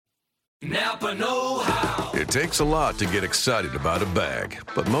Napa know-how. It takes a lot to get excited about a bag,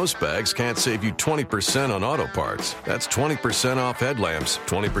 but most bags can't save you 20% on auto parts. That's 20% off headlamps,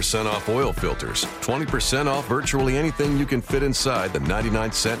 20% off oil filters, 20% off virtually anything you can fit inside the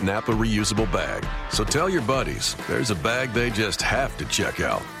 99-cent Napa reusable bag. So tell your buddies, there's a bag they just have to check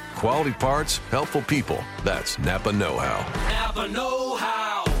out. Quality parts, helpful people. That's Napa know-how. Napa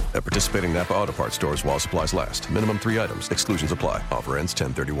know-how. At participating Napa Auto Parts stores while supplies last. Minimum 3 items. Exclusions apply. Offer ends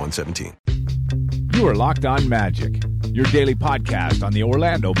 10/31/17. You are Locked On Magic, your daily podcast on the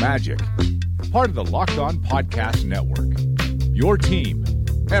Orlando Magic. Part of the Locked On Podcast Network. Your team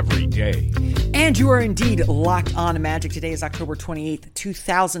every day. And you are indeed Locked On Magic. Today is October 28th,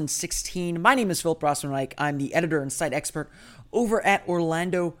 2016. My name is Philip Rossman-Reich. I'm the editor and site expert over at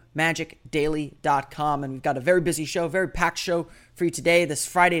OrlandoMagicDaily.com. And we've got a very busy show, very packed show for you today. This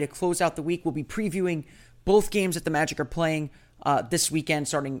Friday to close out the week, we'll be previewing both games that the Magic are playing this weekend,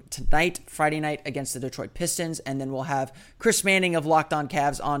 starting tonight, Friday night, against the Detroit Pistons. And then we'll have Chris Manning of Locked On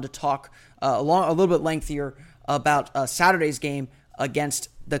Cavs on to talk a little bit lengthier about Saturday's game against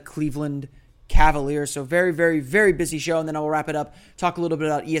the Cleveland Cavaliers. So very, very, very busy show. And then I'll wrap it up, talk a little bit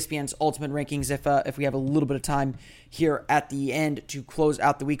about ESPN's Ultimate Rankings if we have a little bit of time here at the end to close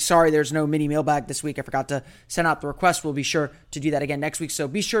out the week. Sorry, there's no mini mailbag this week. I forgot to send out the request. We'll be sure to do that again next week. So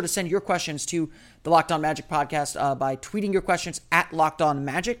be sure to send your questions to the Locked On Magic podcast by tweeting your questions at Locked On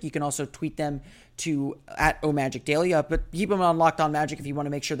Magic. You can also tweet them to at OMagicDaily, but keep them on Locked On Magic if you want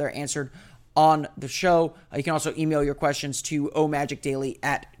to make sure they're answered on the show. You can also email your questions to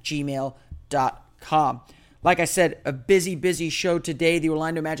omagicdaily@gmail.com. Like I said, a busy show today. The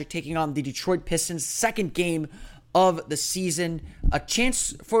Orlando Magic taking on the Detroit Pistons, second game of the season. A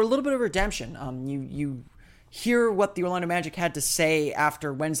chance for a little bit of redemption. You hear what the Orlando Magic had to say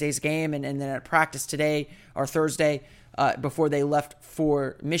after Wednesday's game and then at practice today or Thursday before they left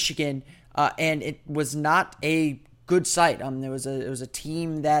for Michigan, and it was not a good sight. It was a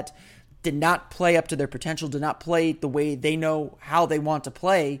team that did not play up to their potential, did not play the way they know how they want to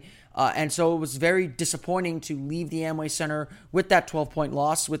play. And so it was very disappointing to leave the Amway Center with that 12-point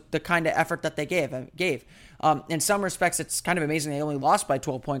loss with the kind of effort that they gave. In some respects, it's kind of amazing they only lost by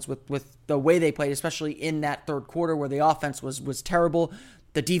 12 points with the way they played, especially in that third quarter where the offense was terrible.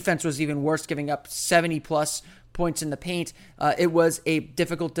 The defense was even worse, giving up 70-plus points in the paint. It was a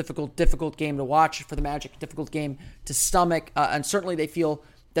difficult game to watch for the Magic, difficult game to stomach, and certainly they feel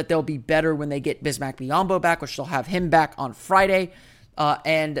that they'll be better when they get Bismack Biyombo back, which they'll have him back on Friday.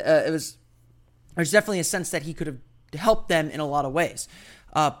 There's definitely a sense that he could have helped them in a lot of ways.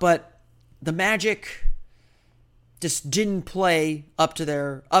 But the Magic just didn't play up to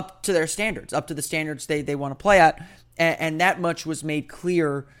their standards, up to the standards they want to play at. And that much was made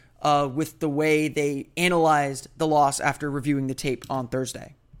clear with the way they analyzed the loss after reviewing the tape on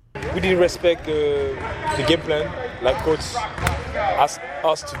Thursday. We didn't respect the game plan like coach asked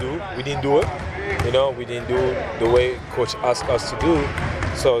us to do. We didn't do it. We didn't do the way coach asked us to do.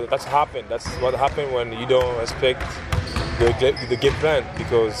 So that's happened. That's what happened when you don't respect the game plan,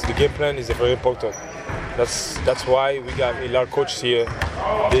 because the game plan is very important. That's why we got a lot of coaches here.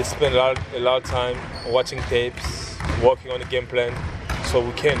 They spend a lot of time watching tapes, working on the game plan, so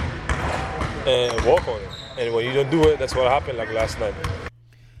we can work on it. And when you don't do it, that's what happened like last night.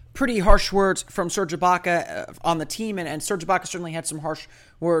 Pretty harsh words from Serge Ibaka on the team, and Serge Ibaka certainly had some harsh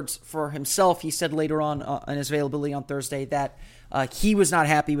words for himself. He said later on in his availability on Thursday that he was not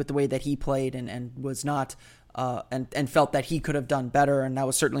happy with the way that he played and was not and felt that he could have done better, and that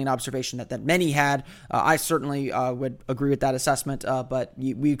was certainly an observation that many had. I certainly would agree with that assessment, but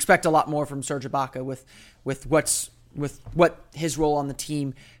we expect a lot more from Serge Ibaka with what his role on the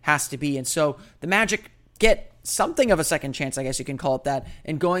team has to be, and so the Magic get something of a second chance, I guess you can call it that,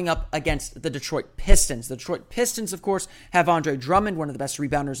 in going up against the Detroit Pistons. The Detroit Pistons, of course, have Andre Drummond, one of the best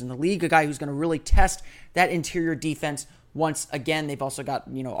rebounders in the league, a guy who's going to really test that interior defense once again. They've also got,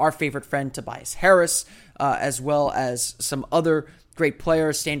 our favorite friend, Tobias Harris, as well as some other great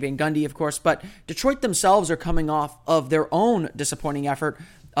players, Stan Van Gundy, of course. But Detroit themselves are coming off of their own disappointing effort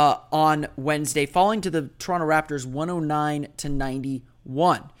on Wednesday, falling to the Toronto Raptors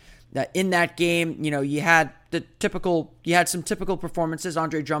 109-91. In that game, you had some typical performances.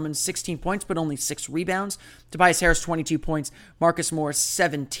 Andre Drummond, 16 points, but only 6 rebounds. Tobias Harris, 22 points. Marcus Morris,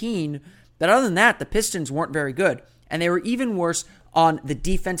 17. But other than that, the Pistons weren't very good. And they were even worse on the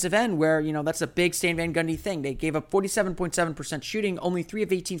defensive end, where, that's a big Stan Van Gundy thing. They gave up 47.7% shooting, only 3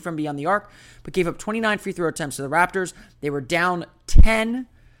 of 18 from beyond the arc, but gave up 29 free throw attempts to the Raptors. They were down 10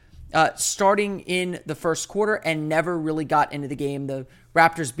 starting in the first quarter and never really got into the game. The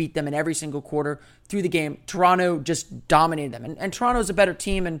Raptors beat them in every single quarter through the game. Toronto just dominated them. And Toronto's a better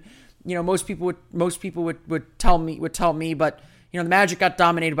team, and most people would tell me, but the Magic got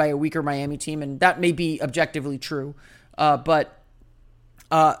dominated by a weaker Miami team, and that may be objectively true. But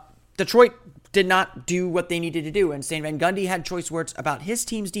Detroit did not do what they needed to do, and Stan Van Gundy had choice words about his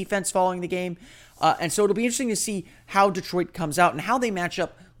team's defense following the game. And so it'll be interesting to see how Detroit comes out and how they match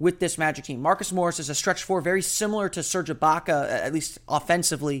up with this Magic team. Marcus Morris is a stretch four, very similar to Serge Ibaka, at least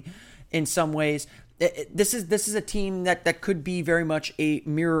offensively in some ways. This is a team that could be very much a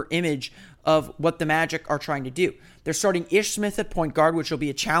mirror image of what the Magic are trying to do. They're starting Ish Smith at point guard, which will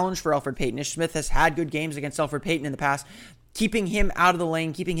be a challenge for Elfrid Payton. Ish Smith has had good games against Elfrid Payton in the past. Keeping him out of the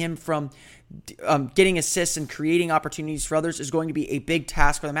lane, keeping him from getting assists and creating opportunities for others is going to be a big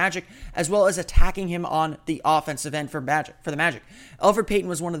task for the Magic, as well as attacking him on the offensive end for the Magic. Elfrid Payton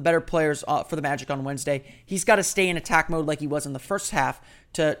was one of the better players for the Magic on Wednesday. He's got to stay in attack mode like he was in the first half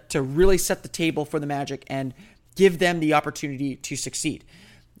to really set the table for the Magic and give them the opportunity to succeed.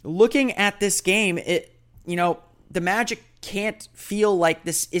 Looking at this game, the Magic can't feel like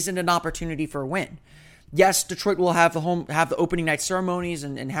this isn't an opportunity for a win. Yes, Detroit will have the opening night ceremonies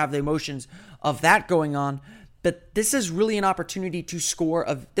and have the emotions of that going on, but this is really an opportunity to score.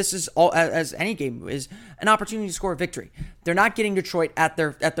 This is all, as any game is, an opportunity to score a victory. They're not getting Detroit at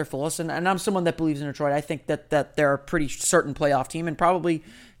their fullest, and I'm someone that believes in Detroit. I think that they're a pretty certain playoff team and probably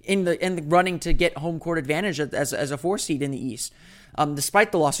in the running to get home court advantage as a 4 seed in the East,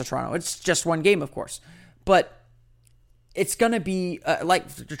 despite the loss to Toronto. It's just one game, of course, but it's going to be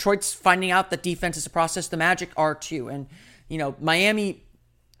like Detroit's finding out that defense is a process. The Magic are too. And, Miami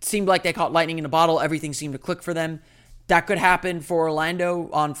seemed like they caught lightning in a bottle. Everything seemed to click for them. That could happen for Orlando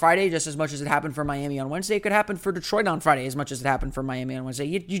on Friday just as much as it happened for Miami on Wednesday. It could happen for Detroit on Friday as much as it happened for Miami on Wednesday.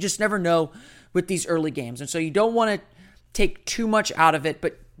 You just never know with these early games. And so you don't want to take too much out of it.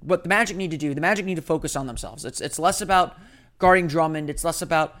 But what the Magic need to do, the Magic need to focus on themselves. It's less about guarding Drummond. It's less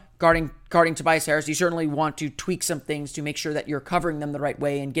about guarding Tobias Harris. You certainly want to tweak some things to make sure that you're covering them the right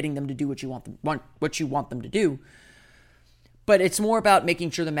way and getting them to do what you want them to do. But it's more about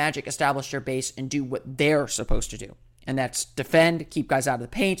making sure the Magic establish their base and do what they're supposed to do. And that's defend, keep guys out of the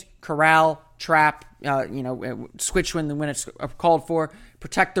paint, corral, trap, switch when it's called for,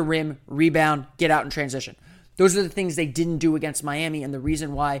 protect the rim, rebound, get out in transition. Those are the things they didn't do against Miami and the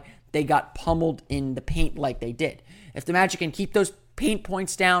reason why they got pummeled in the paint like they did. If the Magic can keep those paint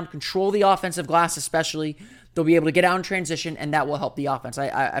points down, control the offensive glass especially, they'll be able to get out in transition, and that will help the offense.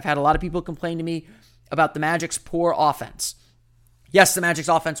 I've had a lot of people complain to me about the Magic's poor offense. Yes, the Magic's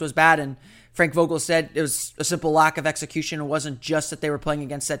offense was bad, and Frank Vogel said it was a simple lack of execution. It wasn't just that they were playing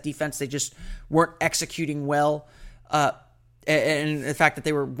against that defense. They just weren't executing well. And the fact that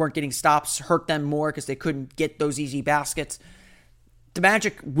they weren't getting stops hurt them more because they couldn't get those easy baskets. The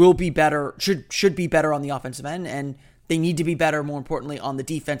Magic will be better, should be better on the offensive end, and they need to be better, more importantly, on the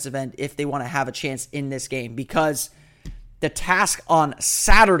defensive end if they want to have a chance in this game, because the task on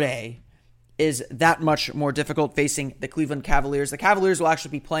Saturday is that much more difficult facing the Cleveland Cavaliers. The Cavaliers will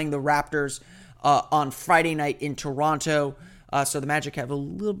actually be playing the Raptors on Friday night in Toronto, so the Magic have a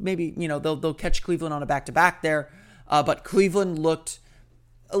little, maybe, they'll catch Cleveland on a back-to-back there, but Cleveland looked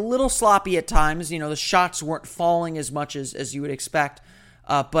a little sloppy at times. The shots weren't falling as much as you would expect.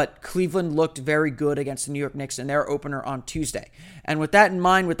 But Cleveland looked very good against the New York Knicks in their opener on Tuesday. And with that in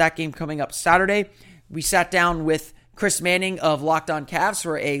mind, with that game coming up Saturday, we sat down with Chris Manning of Locked On Cavs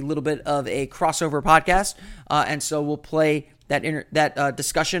for a little bit of a crossover podcast. And so we'll play that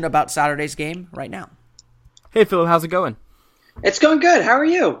discussion about Saturday's game right now. Hey, Philip, how's it going? It's going good. How are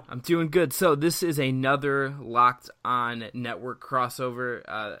you? I'm doing good. So this is another Locked On Network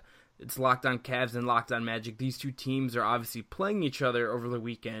crossover. It's Locked On Cavs and Locked On Magic. These two teams are obviously playing each other over the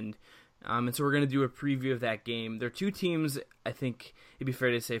weekend. And so we're going to do a preview of that game. They're two teams, I think it'd be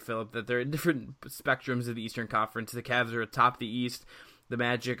fair to say, Philip, that they're in different spectrums of the Eastern Conference. The Cavs are atop the East. The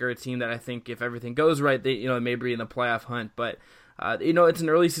Magic are a team that I think if everything goes right, they may be in the playoff hunt. But, it's an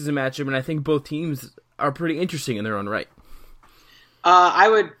early season matchup, and I think both teams are pretty interesting in their own right. I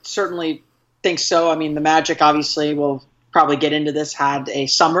would certainly think so. I mean, the Magic obviously will probably get into this, had a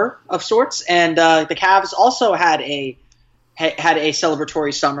summer of sorts, and the Cavs also had a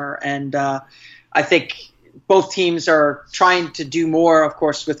celebratory summer, and I think both teams are trying to do more. Of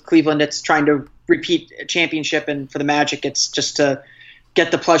course, with Cleveland, it's trying to repeat a championship, and for the Magic, it's just to get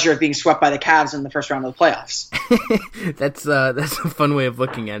the pleasure of being swept by the Cavs in the first round of the playoffs. That's a fun way of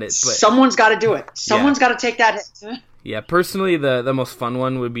looking at it. But someone's got to do it. Someone's got to take that hit. Yeah, personally, the most fun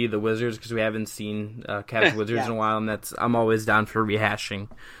one would be the Wizards, because we haven't seen Cavs Wizards in a while, and I'm always down for rehashing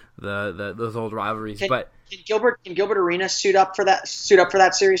those old rivalries. Can Gilbert Arenas suit up for that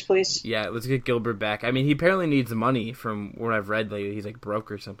series, please? Yeah, let's get Gilbert back. I mean, he apparently needs money from what I've read lately. He's like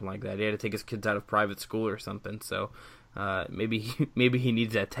broke or something like that. He had to take his kids out of private school or something. So maybe he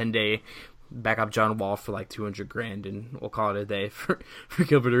needs that 10-day backup John Wall for like $200,000, and we'll call it a day for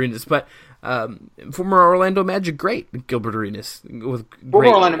Gilbert Arenas. But former Orlando Magic great Gilbert Arenas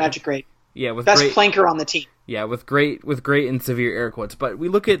Orlando Magic great. Yeah, with best flanker on the team. Yeah, with great and severe air quotes. But we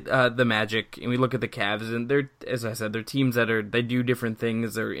look at the Magic and we look at the Cavs, and they're, as I said, they're teams they do different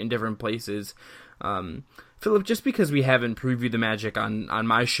things. They're in different places. Philip, just because we haven't previewed the Magic on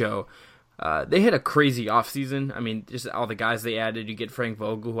my show, they had a crazy offseason. I mean, just all the guys they added. You get Frank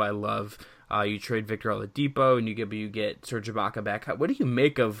Vogel, who I love. You trade Victor Oladipo, and you get Serge Ibaka back. What do you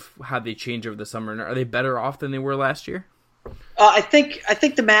make of how they change over the summer? And are they better off than they were last year? I think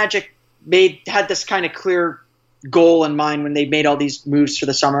the Magic had this kind of clear goal in mind when they made all these moves for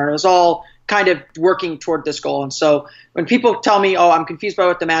the summer, and it was all kind of working toward this goal. And so when people tell me, "Oh, I'm confused by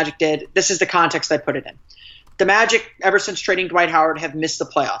what the Magic did," this is the context I put it in. The Magic, ever since trading Dwight Howard, have missed the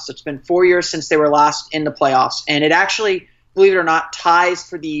playoffs. It's been 4 years since they were last in the playoffs, and it actually, believe it or not, ties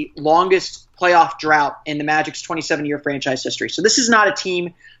for the longest playoff drought in the Magic's 27-year franchise history. So this is not a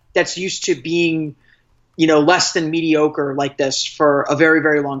team that's used to being, less than mediocre like this for a very,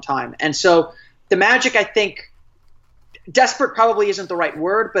 very long time. And so the Magic, I think, desperate probably isn't the right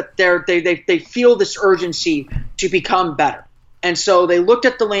word, but they feel this urgency to become better. And so they looked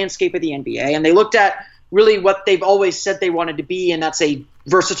at the landscape of the NBA, and they looked at really what they've always said they wanted to be, and that's a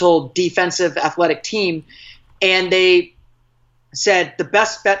versatile defensive athletic team. And they said the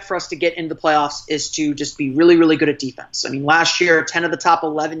best bet for us to get into the playoffs is to just be really, really good at defense. I mean, last year, 10 of the top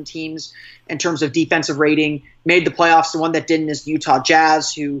 11 teams in terms of defensive rating made the playoffs. The one that didn't is the Utah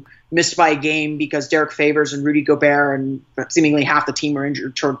Jazz, who missed by a game because Derek Favors and Rudy Gobert and seemingly half the team were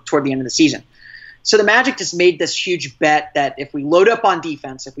injured toward the end of the season. So the Magic just made this huge bet that if we load up on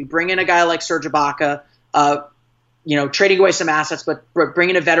defense, if we bring in a guy like Serge Ibaka, trading away some assets, but bring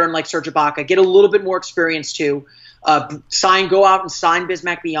in a veteran like Serge Ibaka, get a little bit more experience too, go out and sign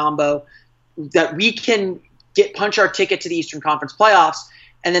Bismack Biyombo, that we can punch our ticket to the Eastern Conference playoffs.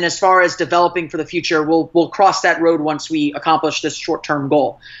 And then as far as developing for the future, we'll cross that road once we accomplish this short-term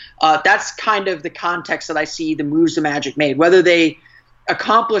goal. That's kind of the context that I see the moves the Magic made. Whether they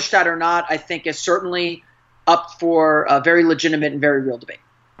accomplish that or not, I think is certainly up for a very legitimate and very real debate.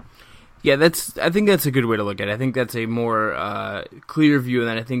 Yeah, I think that's a good way to look at it. I think that's a more clear view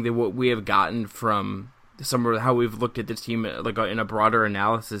than I think that what we have gotten from some of how we've looked at this team like in a broader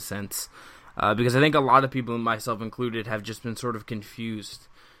analysis sense. Because I think a lot of people, myself included, have just been sort of confused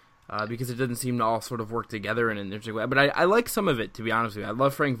because it doesn't seem to all sort of work together in an interesting way. But I like some of it, to be honest with you. I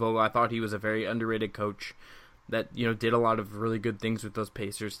love Frank Vogel. I thought he was a very underrated coach that did a lot of really good things with those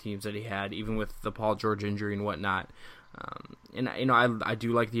Pacers teams that he had, even with the Paul George injury and whatnot. I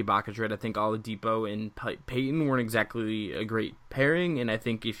do like the Ibaka trade. I think Oladipo and Payton weren't exactly a great pairing, and I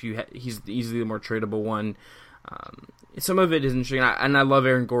think if he's easily the more tradable one. Some of it is interesting, and I love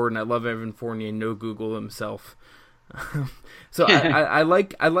Aaron Gordon. I love Evan Fournier. No Google himself. So I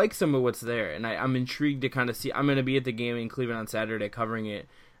like some of what's there, and I'm intrigued to kind of see. I'm going to be at the game in Cleveland on Saturday covering it.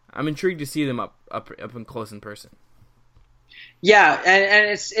 I'm intrigued to see them up and close in person. Yeah,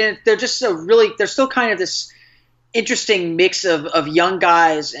 and they're just they're still kind of this interesting mix of young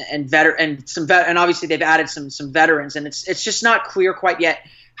guys and and obviously they've added some veterans, and it's just not clear quite yet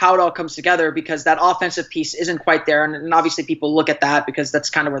how it all comes together because that offensive piece isn't quite there, and obviously people look at that because that's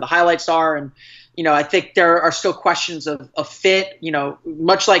kind of where the highlights are, and I think there are still questions of fit,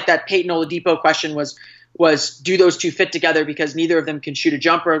 much like that Peyton Oladipo question was do those two fit together because neither of them can shoot a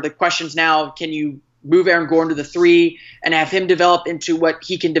jumper. The question's now, can you move Aaron Gordon to the 3 and have him develop into what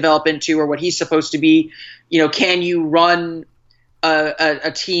he can develop into or what he's supposed to be? Can you run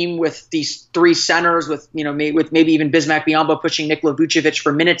a team with these 3 centers with maybe even Bismack Biyombo pushing Nikola Vucevic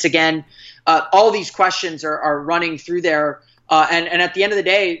for minutes again? All these questions are running through there. And at the end of the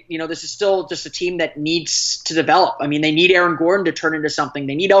day, this is still just a team that needs to develop. I mean, they need Aaron Gordon to turn into something.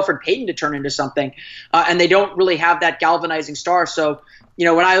 They need Elfrid Payton to turn into something. And they don't really have that galvanizing star. So,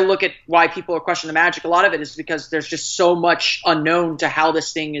 when I look at why people are questioning the Magic, a lot of it is because there's just so much unknown to how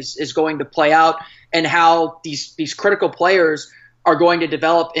this thing is going to play out and how these critical players are going to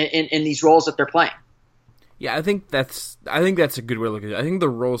develop in these roles that they're playing. Yeah, I think that's a good way to look at it. I think the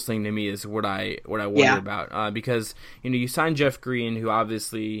roles thing to me is what I wonder about because you sign Jeff Green, who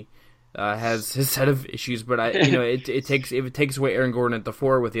obviously has his set of issues, but it takes away Aaron Gordon at the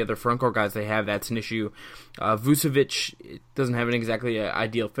 4 with the other front court guys they have. That's an issue. Vucevic doesn't have an exactly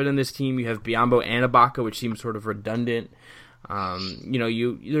ideal fit in this team. You have Biyombo and Ibaka, which seems sort of redundant.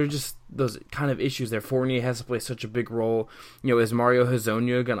 There are just those kind of issues there. Fournier has to play such a big role. Is Mario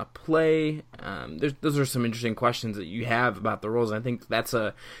Hezonja gonna play? Those are some interesting questions that you have about the roles. And I think that's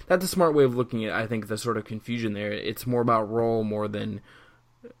a smart way of looking at, I think, the sort of confusion there. It's more about role more than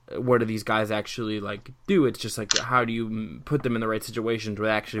what do these guys actually do. It's just how do you put them in the right situations where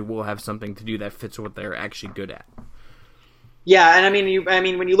they actually will have something to do that fits what they're actually good at. Yeah, and I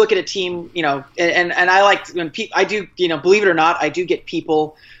mean, when you look at a team, and I like when I do, believe it or not, I do get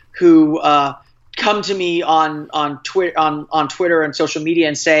people who come to me on Twitter and social media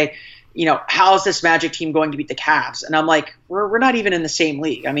and say, how is this Magic team going to beat the Cavs? And I'm like, we're not even in the same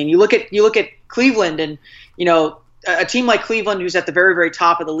league. I mean, you look at Cleveland, and a team like Cleveland, who's at the very, very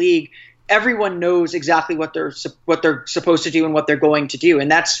top of the league, everyone knows exactly what they're supposed to do and what they're going to do,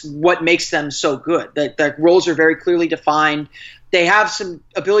 and that's what makes them so good. The roles are very clearly defined. They have some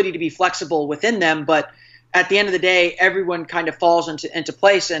ability to be flexible within them, but at the end of the day, everyone kind of falls into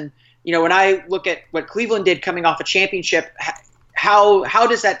place. And when I look at what Cleveland did coming off a championship, how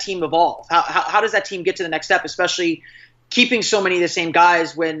does that team evolve? How does that team get to the next step, especially keeping so many of the same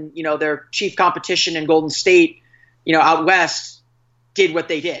guys when their chief competition in Golden State, out west, did what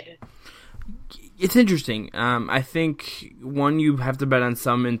they did? It's interesting. I think, one, you have to bet on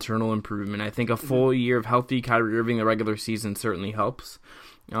some internal improvement. I think a full year of healthy Kyrie Irving the regular season certainly helps.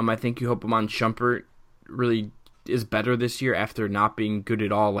 I think you hope Iman Shumpert really is better this year after not being good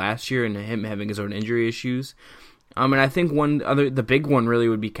at all last year and him having his own injury issues. And I think the big one really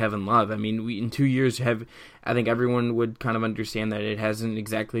would be Kevin Love. I mean, in 2 years I think everyone would kind of understand that it hasn't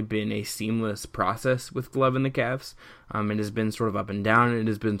exactly been a seamless process with Love and the Cavs. It has been sort of up and down. It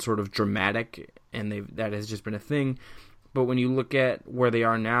has been sort of dramatic, and that has just been a thing. But when you look at where they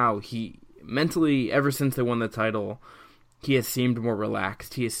are now, he mentally, ever since they won the title, he has seemed more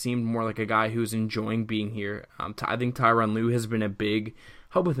relaxed. He has seemed more like a guy who's enjoying being here. I think Tyronn Lue has been a big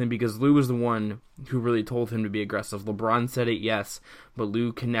help with him because Lue was the one who really told him to be aggressive. LeBron said it, yes, but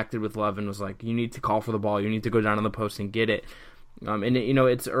Lue connected with Love and was like, you need to call for the ball. You need to go down on the post and get it.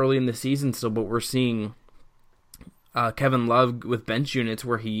 It's early in the season still, but we're seeing Kevin Love with bench units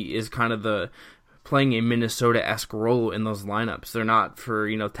where he is kind of playing a Minnesota-esque role in those lineups. They're not for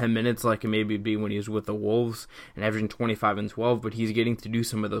 10 minutes like it maybe be when he was with the Wolves and averaging 25 and 12, but he's getting to do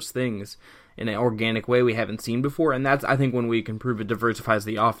some of those things in an organic way we haven't seen before, and that's, I think, when we can prove it diversifies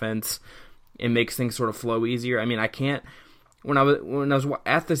the offense. It makes things sort of flow easier. I mean, when I was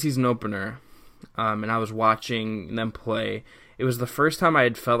at the season opener, and I was watching them play, it was the first time I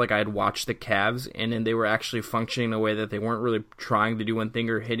had felt like I had watched the Cavs, and then they were actually functioning in a way that they weren't really trying to do one thing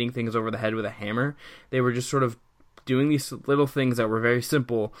or hitting things over the head with a hammer. They were just sort of doing these little things that were very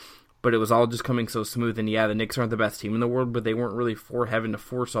simple, but it was all just coming so smooth. And yeah, the Knicks aren't the best team in the world, but they weren't really having to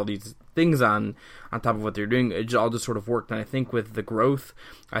force all these things on top of what they're doing. It all just sort of worked. And I think with the growth,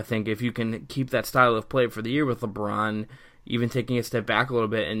 I think if you can keep that style of play for the year with LeBron, even taking a step back a little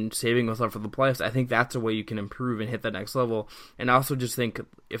bit and saving yourself for the playoffs, I think that's a way you can improve and hit that next level. And I also just think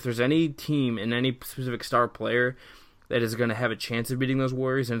if there's any team and any specific star player that is going to have a chance of beating those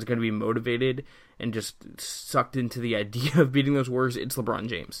Warriors and is going to be motivated and just sucked into the idea of beating those Warriors, it's LeBron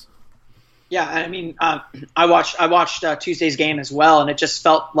James. Yeah, I mean, I watched Tuesday's game as well, and it just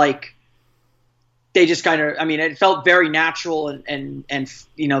felt like they just kind of, it felt very natural, and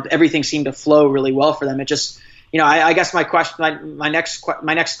everything seemed to flow really well for them. It just, I guess my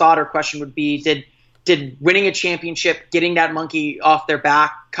next thought or question would be, did winning a championship, getting that monkey off their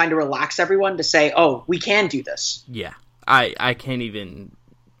back, kind of relax everyone to say, oh, we can do this? Yeah, I don't even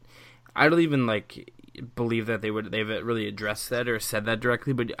believe that they've really addressed that or said that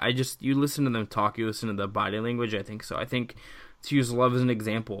directly, but you listen to them talk, you listen to the body language, I think so. I think, to use Love as an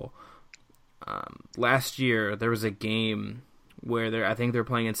example, last year there was a game where I think they're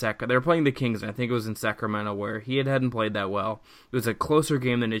playing they were playing the Kings, and I think it was in Sacramento, where he hadn't played that well. It was a closer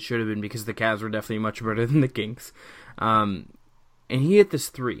game than it should have been because the Cavs were definitely much better than the Kings. And he hit this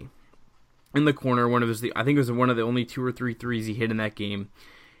three in the corner, I think it was one of the only 2 or 3 threes he hit in that game.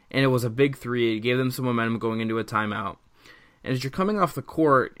 And it was a big three. It gave them some momentum going into a timeout. And as you're coming off the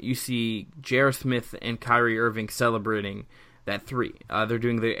court, you see J.R. Smith and Kyrie Irving celebrating that three. They're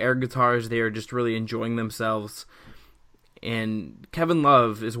doing the air guitars. They are just really enjoying themselves. And Kevin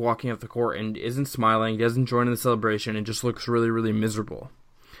Love is walking off the court and isn't smiling, doesn't join in the celebration, and just looks really, really miserable.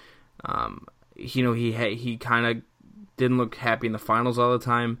 He kind of didn't look happy in the finals all the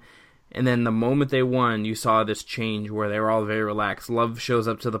time. And then the moment they won, you saw this change where they were all very relaxed. Love shows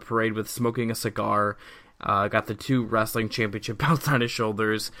up to the parade with smoking a cigar, got the 2 wrestling championship belts on his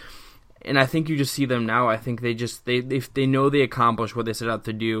shoulders. And I think you just see them now. I think they know they accomplished what they set out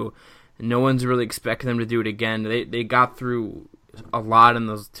to do. No one's really expecting them to do it again. They got through a lot in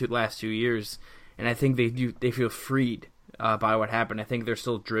those last 2 years, and I think they feel freed by what happened. I think they're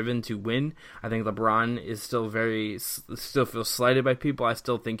still driven to win. I think LeBron is still feels slighted by people. I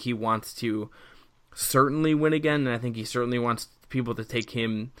still think he wants to certainly win again, and I think he certainly wants people to take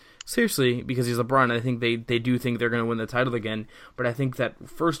him seriously because he's LeBron. I think they do think they're going to win the title again, but I think that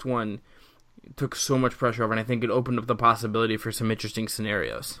first one took so much pressure over, and I think it opened up the possibility for some interesting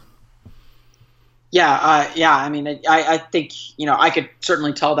scenarios. Yeah. I mean, I think, I could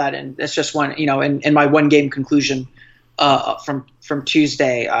certainly tell that, and it's just one, in my one game conclusion from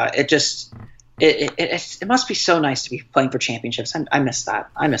Tuesday, it must be so nice to be playing for championships. I miss that.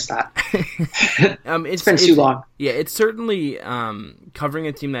 It's been too long. Yeah, it's certainly covering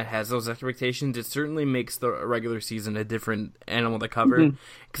a team that has those expectations. It certainly makes the regular season a different animal to cover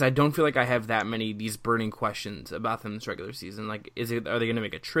because I don't feel like I have that many these burning questions about them this regular season. Like, are they going to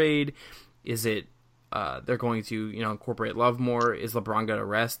make a trade? Is it they're going to incorporate Love more? Is LeBron going to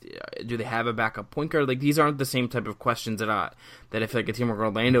rest? Do they have a backup point guard? Like, these aren't the same type of questions that I feel like a team like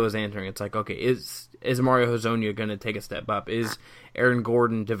Orlando is answering. It's like, okay, is Mario Hezonja going to take a step up? Is Aaron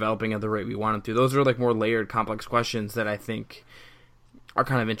Gordon developing at the rate we want him to? Those are like more layered, complex questions that I think are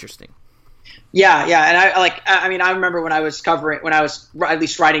kind of interesting. Yeah, and I remember when I was at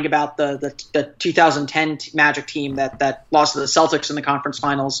least writing about the 2010 Magic team that lost to the Celtics in the conference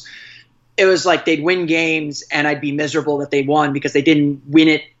finals. It was like they'd win games and I'd be miserable that they won because they didn't win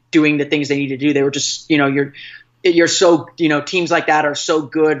it doing the things they needed to do. They were just, you're so, teams like that are so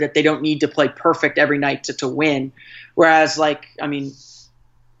good that they don't need to play perfect every night to win. Whereas I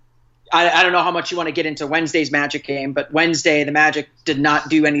don't know how much you want to get into Wednesday's Magic game, but Wednesday the Magic did not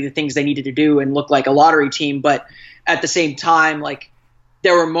do any of the things they needed to do and look like a lottery team. But at the same time,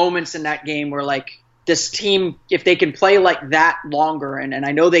 there were moments in that game where this team, if they can play like that longer, and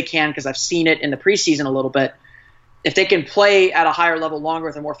I know they can because I've seen it in the preseason a little bit, if they can play at a higher level longer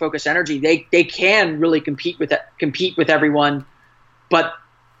with a more focused energy, they can really compete with everyone, but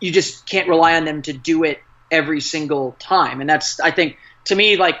you just can't rely on them to do it every single time. And that's, I think, to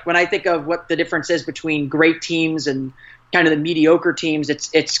me, when I think of what the difference is between great teams and kind of the mediocre teams,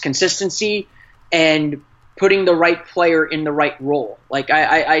 it's consistency and putting the right player in the right role.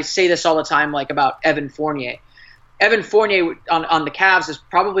 I say this all the time, about Evan Fournier. Evan Fournier on the Cavs is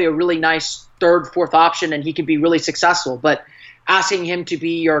probably a really nice third, fourth option, and he can be really successful. But asking him to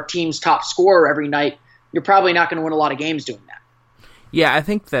be your team's top scorer every night, you're probably not going to win a lot of games doing that. Yeah, I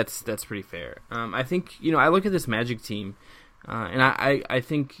think that's pretty fair. I think, I look at this Magic team, and I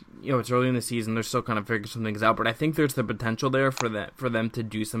think, it's early in the season, they're still kind of figuring some things out, but I think there's the potential there for them to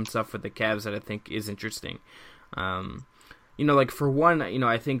do some stuff with the Cavs that I think is interesting. For one,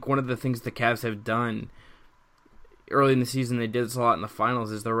 I think one of the things the Cavs have done early in the season, they did this a lot in the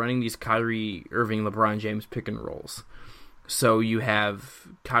finals, is they're running these Kyrie Irving, LeBron James pick and rolls. So you have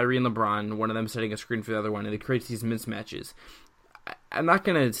Kyrie and LeBron, one of them setting a screen for the other one, and it creates these mismatches. I'm not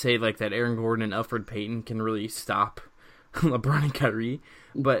going to say that Aaron Gordon and Elfrid Payton can really stop LeBron and Kyrie,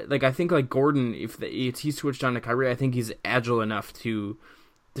 but I think Gordon, if he switched on to Kyrie, I think he's agile enough to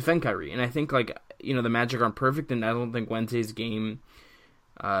defend Kyrie, and I think the Magic aren't perfect, and I don't think Wednesday's game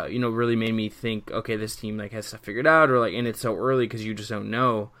really made me think, okay, this team has stuff figured out, or and it's so early because you just don't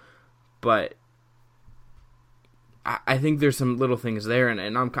know, but I think there's some little things there, and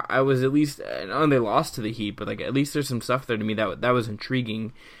I was at least, and they lost to the Heat, but at least there's some stuff there to me that was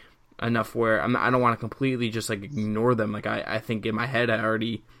intriguing enough where I don't want to completely just ignore them. I think in my head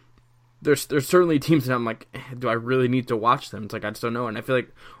there's certainly teams that I'm do I really need to watch them? It's I just don't know, and I feel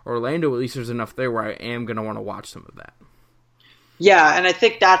Orlando, at least there's enough there where I am going to want to watch some of that. Yeah, and I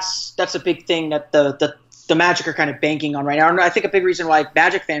think that's a big thing that the Magic are kind of banking on right now. And I think a big reason why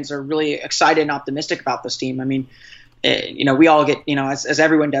Magic fans are really excited and optimistic about this team. I mean, we all get, as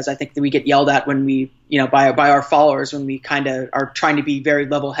everyone does, I think that we get yelled at when we, by our followers when we kind of are trying to be very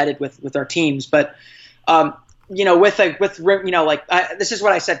level-headed with our teams. But, this is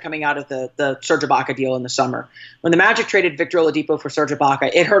what I said coming out of the Serge Ibaka deal in the summer. When the Magic traded Victor Oladipo for Serge Ibaka,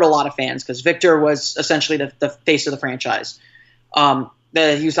 it hurt a lot of fans because Victor was essentially the face of the franchise.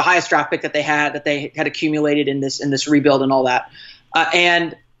 He was the highest draft pick that they had accumulated in this rebuild and all that.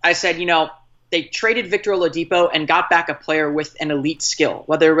 And I said, they traded Victor Oladipo and got back a player with an elite skill.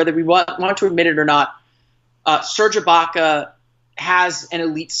 Whether we want to admit it or not, Serge Ibaka has an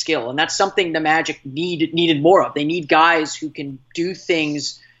elite skill, and that's something the Magic needed more of. They need guys who can do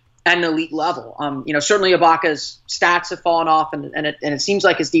things at an elite level. Certainly Ibaka's stats have fallen off, and it seems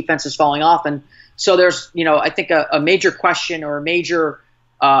like his defense is falling off, and so there's I think a major question or a major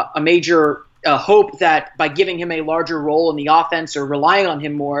hope that by giving him a larger role in the offense or relying on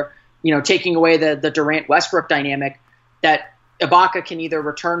him more, taking away the Durant Westbrook dynamic, that Ibaka can either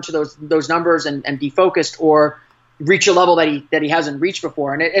return to those numbers and be focused, or reach a level that he hasn't reached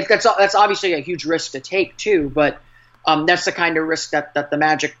before. And that's obviously a huge risk to take too. But that's the kind of risk that the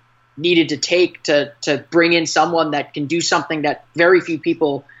Magic needed to take to bring in someone that can do something that very few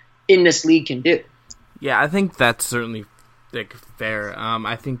people in this league can do. Yeah, I think that's certainly fair.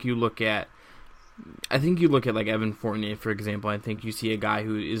 I think you look at like Evan Fournier, for example. I think you see a guy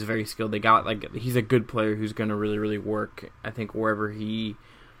who is very skilled. He's a good player who's going to really, really work. I think wherever he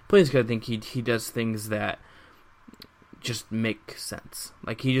plays, I think he does things that just make sense.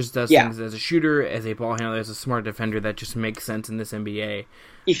 Like, he just does things as a shooter, as a ball handler, as a smart defender that just makes sense in this NBA.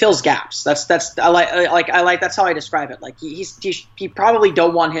 He fills gaps. I like that's how I describe it. Like, he probably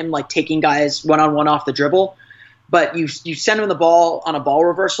don't want him like taking guys one-on-one off the dribble, but you send him the ball on a ball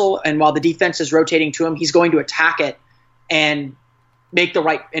reversal, and while the defense is rotating to him, he's going to attack it and make the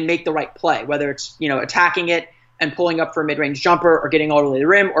right play, whether it's attacking it and pulling up for a mid-range jumper, or getting all the way to the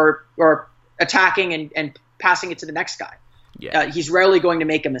rim, or attacking and passing it to the next guy. Yeah. He's rarely going to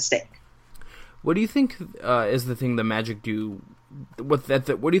make a mistake. What do you think is the thing the Magic do? What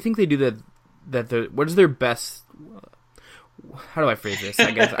do you think they do what is their best? How do I phrase this?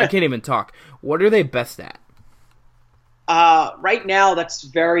 I guess I can't even talk. What are they best at? Right now, that's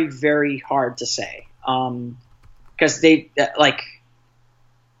very, very hard to say. Because a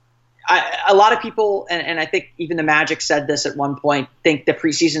lot of people, and I think even the Magic said this at one point, think the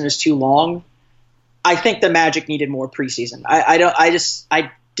preseason is too long. I think the Magic needed more preseason. I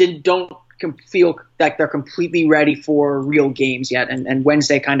don't feel like they're completely ready for real games yet, and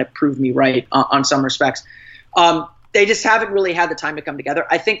Wednesday kind of proved me right on some respects. They just haven't really had the time to come together.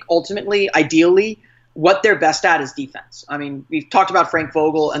 I think ultimately, ideally, what they're best at is defense. I mean, we've talked about Frank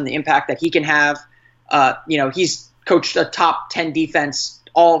Vogel and the impact that he can have. He's coached a top 10 defense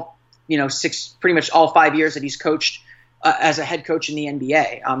pretty much all 5 years that he's coached as a head coach in the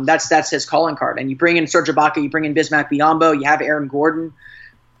NBA. That's his calling card. And you bring in Serge Ibaka, you bring in Bismack Biyombo, you have Aaron Gordon.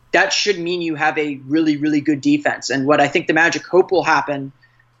 That should mean you have a really, really good defense. And what I think the Magic hope will happen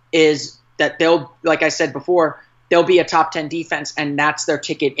is that like I said before, they'll be a top 10 defense, and that's their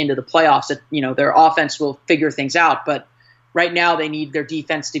ticket into the playoffs. Their offense will figure things out, but right now they need their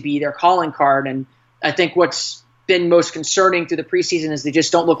defense to be their calling card. And I think what's been most concerning through the preseason is they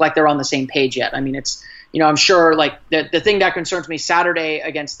just don't look like they're on the same page yet. I mean, it's, I'm sure like the thing that concerns me Saturday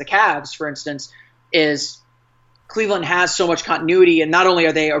against the Cavs, for instance, is Cleveland has so much continuity, and not only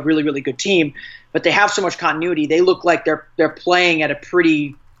are they a really, really good team, but they have so much continuity. They look like they're playing at a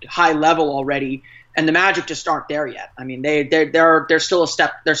pretty high level already, and the Magic just aren't there yet. I mean, they're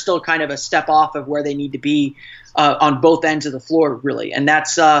still kind of a step off of where they need to be on both ends of the floor, really, and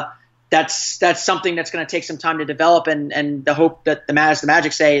that's something that's going to take some time to develop. And the hope that the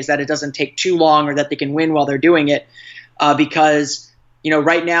Magic say is that it doesn't take too long, or that they can win while they're doing it, because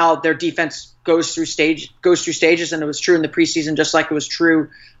right now their defense goes through stages, and it was true in the preseason, just like it was true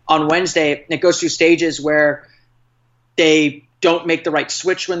on Wednesday. It goes through stages where they don't make the right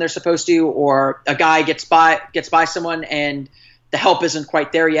switch when they're supposed to, or a guy gets by someone and the help isn't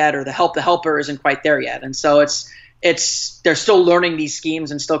quite there yet, or the helper isn't quite there yet. And so they're still learning these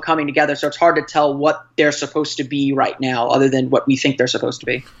schemes and still coming together. So it's hard to tell what they're supposed to be right now, other than what we think they're supposed to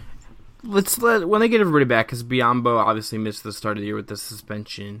be. When they get everybody back, because Biyombo obviously missed the start of the year with the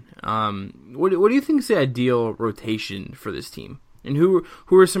suspension. What do you think is the ideal rotation for this team? And who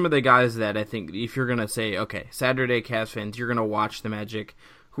are some of the guys that I think, if you're gonna say, okay, Saturday Cavs fans, you're gonna watch the Magic,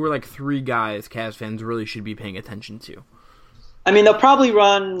 who are like three guys Cavs fans really should be paying attention to? I mean, they'll probably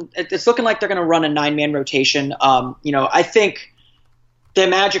run. It's looking like they're going to run a 9-man rotation. I think the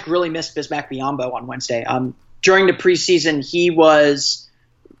Magic really missed Bismack Biyombo on Wednesday. During the preseason, he was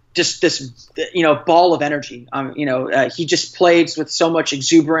just this, ball of energy. He just plays with so much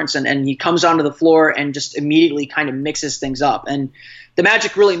exuberance, and he comes onto the floor and just immediately kind of mixes things up. And the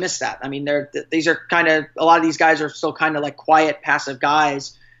Magic really missed that. I mean, these are kind of, a lot of these guys are still kind of like quiet, passive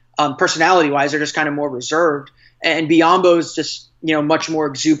guys. Personality-wise, they're just kind of more reserved. And Biyombo's just, much more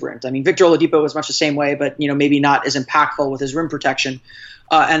exuberant. I mean, Victor Oladipo was much the same way, but, maybe not as impactful with his rim protection.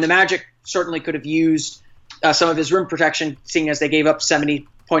 And the Magic certainly could have used some of his rim protection, seeing as they gave up 70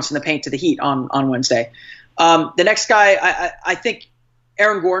 points in the paint to the Heat on Wednesday. The next guy, I think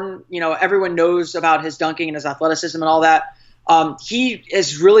Aaron Gordon, everyone knows about his dunking and his athleticism and all that. He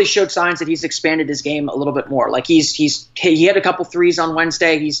has really showed signs that he's expanded his game a little bit more. Like he had a couple threes on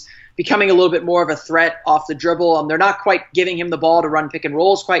Wednesday. He's becoming a little bit more of a threat off the dribble. They're not quite giving him the ball to run pick and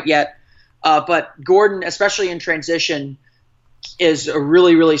rolls quite yet. But Gordon, especially in transition, is a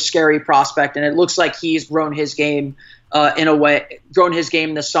really, really scary prospect, and it looks like he's grown his game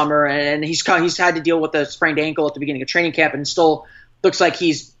this summer, and he's had to deal with a sprained ankle at the beginning of training camp, and still looks like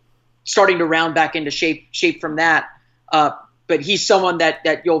he's starting to round back into shape from that. But he's someone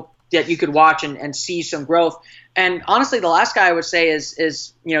that you could watch and see some growth. And honestly, the last guy I would say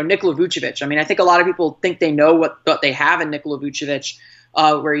is Nikola Vucevic. I mean, I think a lot of people think they know what they have in Nikola Vucevic,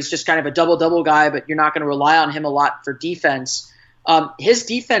 where he's just kind of a double-double guy, but you're not going to rely on him a lot for defense. His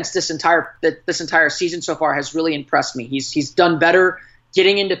defense this entire season so far has really impressed me. He's done better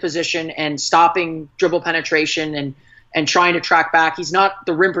getting into position and stopping dribble penetration and trying to track back. He's not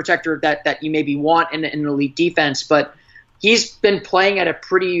the rim protector that you maybe want in an elite defense, but he's been playing at a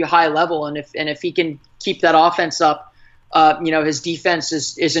pretty high level. And if he can keep that offense up, his defense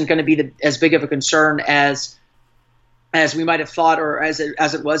isn't going to be as big of a concern as we might have thought, or as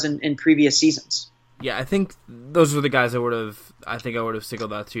it was in previous seasons. Yeah, I think those are the guys I would have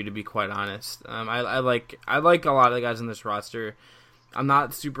singled out to be quite honest. I like a lot of the guys in this roster. I'm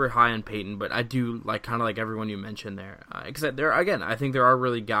not super high on Peyton, but I do like kind of like everyone you mentioned there. Except I think there are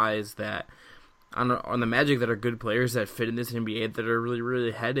really guys that on the Magic that are good players that fit in this NBA that are really,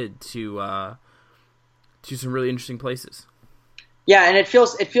 really headed to some really interesting places. Yeah, and it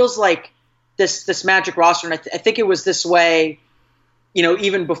feels like this Magic roster, and I think it was this way,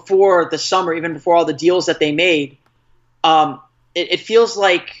 even before the summer, even before all the deals that they made. It feels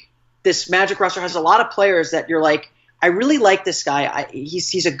like this Magic roster has a lot of players that you're like, I really like this guy.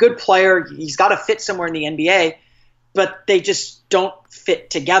 He's a good player. He's got to fit somewhere in the NBA, but they just don't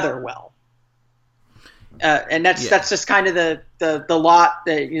fit together well. And that's just kind of the lot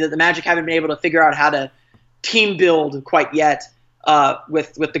that the Magic haven't been able to figure out how to team build quite yet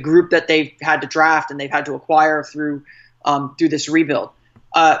with the group that they've had to draft and they've had to acquire through this rebuild.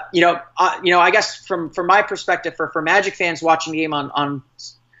 I guess from my perspective, for Magic fans watching the game on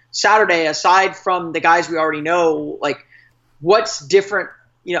Saturday, aside from the guys we already know, like what's different,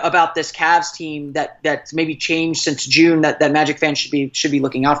 about this Cavs team that's maybe changed since June that Magic fans should be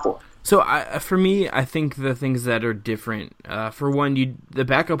looking out for? So for me, I think the things that are different, for one, the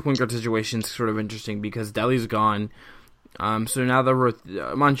backup point guard situation is sort of interesting because Delly's gone. So now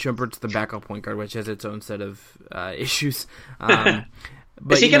Iman Shumpert's the backup point guard, which has its own set of issues.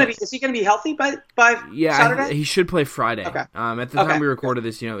 But is he going to be healthy by Saturday? He should play Friday. Okay. At the time we recorded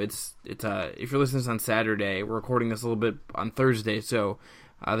this, it's if you're listening to this on Saturday, we're recording this a little bit on Thursday, so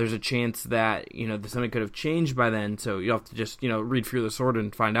there's a chance that something could have changed by then. So you'll have to just read through the sword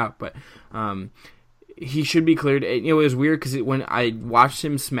and find out. But he should be cleared. It was weird because when I watched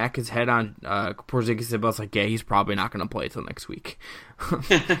him smack his head on Porzingis, I was like, yeah, he's probably not going to play until next week.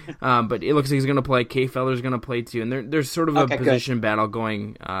 But it looks like he's going to play. K. Feller's going to play too, and there's sort of a position battle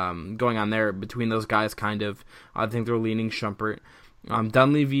going on there between those guys. Kind of, I think they're leaning Shumpert. Mike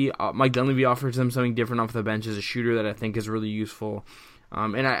Dunleavy offers them something different off the bench as a shooter that I think is really useful.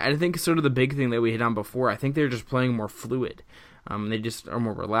 And I think sort of the big thing that we hit on before, I think they're just playing more fluid. They just are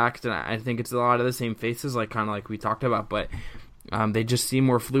more relaxed, and I think it's a lot of the same faces, like kind of like we talked about, but they just seem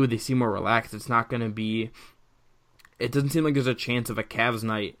more fluid. They seem more relaxed. It's not going to be. It doesn't seem like there's a chance of a Cavs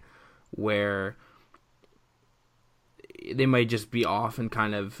night where they might just be off and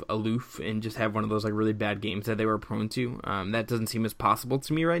kind of aloof and just have one of those like really bad games that they were prone to. That doesn't seem as possible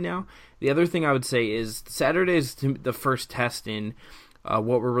to me right now. The other thing I would say is Saturday is the first test in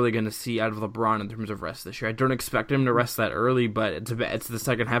what we're really going to see out of LeBron in terms of rest this year. I don't expect him to rest that early, but it's the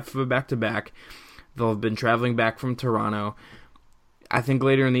second half of a back-to-back. They'll have been traveling back from Toronto. I think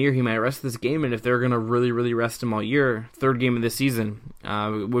later in the year he might rest this game, and if they're going to really, really rest him all year, third game of the season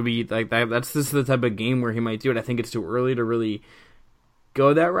would be like that. This is the type of game where he might do it. I think it's too early to really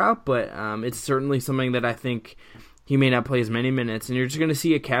go that route, but it's certainly something that I think he may not play as many minutes, and you're just going to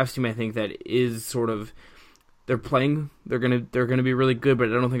see a Cavs team, I think, that is sort of they're going to be really good, but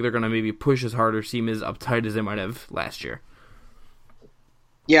I don't think they're going to maybe push as hard or seem as uptight as they might have last year.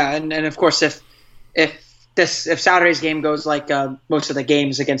 Yeah, and of course if Saturday's game goes like most of the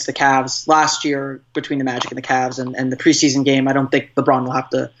games against the Cavs last year between the Magic and the Cavs and the preseason game, I don't think LeBron will have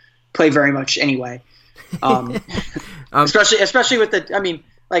to play very much anyway. Especially with the, I mean,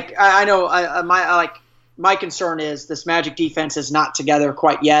 like I know my concern is this Magic defense is not together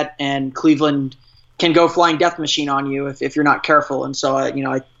quite yet, and Cleveland can go flying death machine on you if you're not careful. And so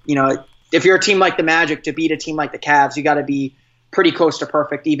if you're a team like the Magic, to beat a team like the Cavs, you got to be pretty close to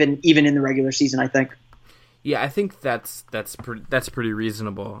perfect, even in the regular season, I think. Yeah, I think that's pretty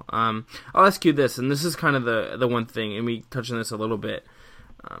reasonable. I'll ask you this, and this is kind of the one thing, and we touched on this a little bit.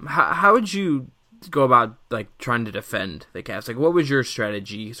 How would you go about like trying to defend the Cavs? Like, what would your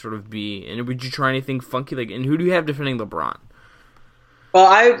strategy sort of be, and would you try anything funky? Like, and who do you have defending LeBron?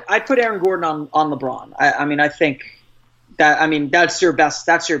 Well, I'd put Aaron Gordon on LeBron. I think that's your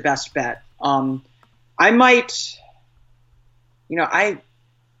best bet. I might,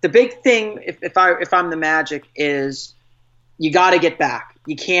 the big thing if I'm the Magic is you got to get back.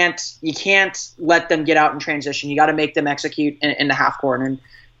 You can't let them get out in transition. You got to make them execute in the half court. And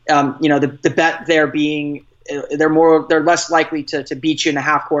the bet there being they're less likely to beat you in the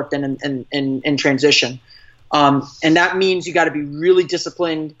half court than in transition. And that means you got to be really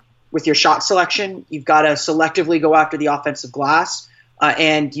disciplined with your shot selection. You've got to selectively go after the offensive glass,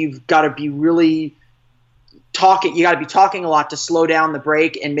 and you've got to be really talking. You got to be talking a lot to slow down the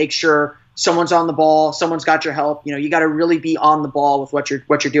break and make sure someone's on the ball, someone's got your help. You got to really be on the ball with what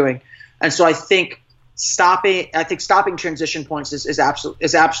you're doing. And so I think stopping transition points is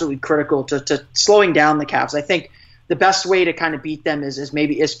absolutely critical to slowing down the Cavs. I think the best way to kind of beat them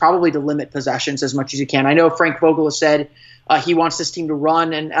is probably to limit possessions as much as you can. I know Frank Vogel has said he wants this team to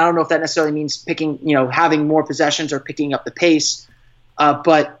run, and I don't know if that necessarily means having more possessions or picking up the pace.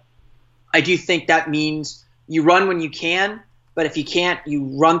 But I do think that means you run when you can, but if you can't,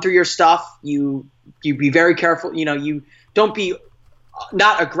 you run through your stuff. You be very careful. You don't be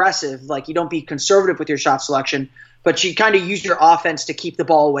not aggressive, like you don't be conservative with your shot selection, but you kind of use your offense to keep the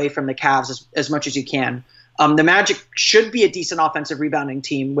ball away from the Cavs as much as you can. The Magic should be a decent offensive rebounding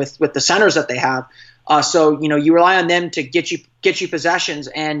team with the centers that they have. So you rely on them to get you possessions,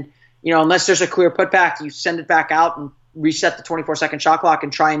 and unless there's a clear putback, you send it back out and reset the 24-second shot clock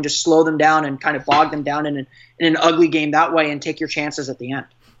and try and just slow them down and kind of bog them down in an ugly game that way and take your chances at the end.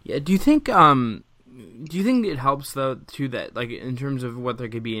 Yeah. Do you think it helps though too that like in terms of what there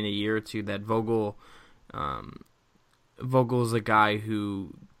could be in a year or two that Vogel's a guy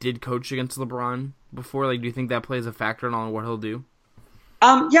who did coach against LeBron before? Like, do you think that plays a factor on what he'll do?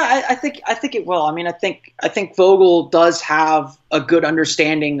 Yeah, I think it will. I think Vogel does have a good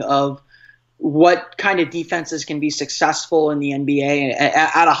understanding of what kind of defenses can be successful in the NBA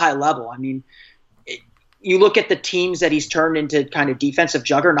at a high level. You look at the teams that he's turned into kind of defensive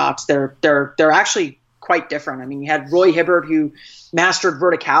juggernauts. They're actually quite different. You had Roy Hibbert, who mastered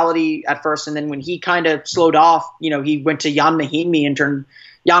verticality at first, and then when he kind of slowed off, he went to Jan Mahinmi and turned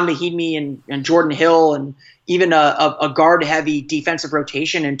Jan Mahinmi and Jordan Hill and even a guard-heavy defensive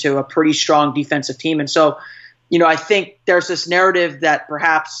rotation into a pretty strong defensive team. And so, I think there's this narrative that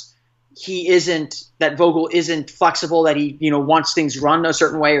perhaps that Vogel isn't flexible, that he, wants things run a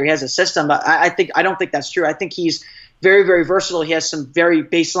certain way or he has a system. But I don't think that's true. I think he's very, very versatile. He has some very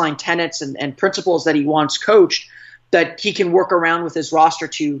baseline tenets and principles that he wants coached that he can work around with his roster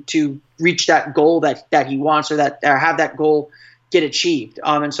to reach that goal that he wants or have that goal get achieved.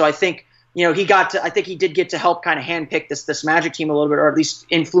 And so I think, I think he did get to help kind of handpick this Magic team a little bit, or at least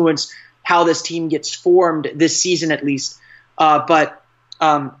influence how this team gets formed this season at least. But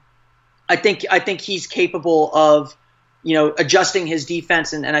I think he's capable of, adjusting his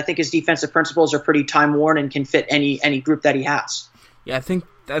defense, and I think his defensive principles are pretty time worn and can fit any group that he has. Yeah, I think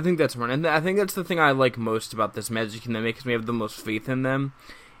that's smart, and I think that's the thing I like most about this Magic team that makes me have the most faith in them,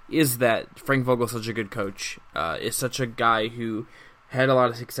 is that Frank Vogel's such a good coach, is such a guy who had a lot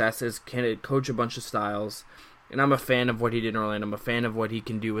of success, can coach a bunch of styles, and I'm a fan of what he did in Orlando. I'm a fan of what he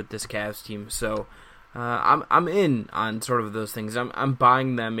can do with this Cavs team, so I'm in on sort of those things. I'm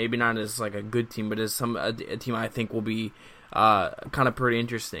buying them, maybe not as like a good team, but as a team I think will be kind of pretty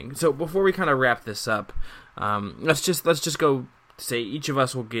interesting. So before we kind of wrap this up, let's just go say each of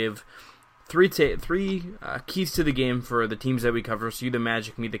us will give three keys to the game for the teams that we cover. So you the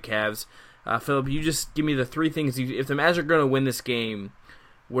Magic, me the Cavs. Philip, you just give me the three things. If the Magic are going to win this game,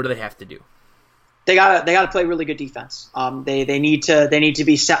 what do they have to do? They gotta play really good defense. They need to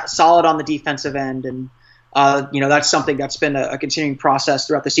be solid on the defensive end, and that's something that's been a continuing process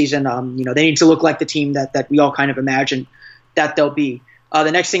throughout the season. They need to look like the team that we all kind of imagine that they'll be. The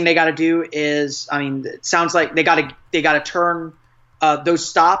next thing they got to do is, it sounds like they got to turn those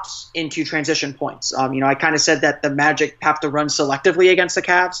stops into transition points. I kind of said that the Magic have to run selectively against the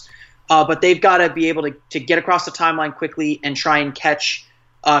Cavs, but they've got to be able to get across the timeline quickly and try and catch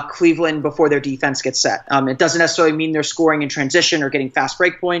Cleveland before their defense gets set. It doesn't necessarily mean they're scoring in transition or getting fast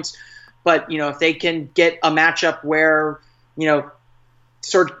break points, but if they can get a matchup where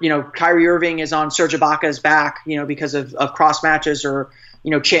Kyrie Irving is on Serge Ibaka's back, because of cross matches, or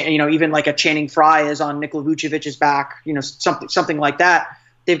even like a Channing Frye is on Nikola Vucevic's back, something like that.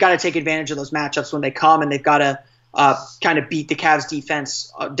 They've got to take advantage of those matchups when they come, and they've got to kind of beat the Cavs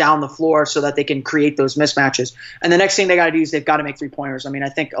defense down the floor so that they can create those mismatches. And the next thing they got to do is they've got to make 3-pointers. I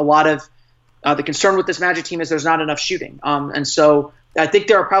think a lot of the concern with this Magic team is there's not enough shooting. And so I think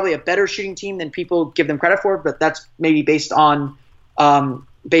they're probably a better shooting team than people give them credit for, but that's maybe based on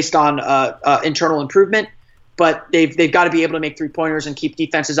based on internal improvement. But they've got to be able to make 3-pointers and keep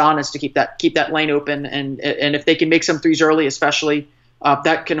defenses honest to keep that lane open. And if they can make some threes early, especially,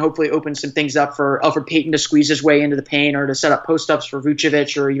 that can hopefully open some things up for Elfrid Payton to squeeze his way into the paint or to set up post-ups for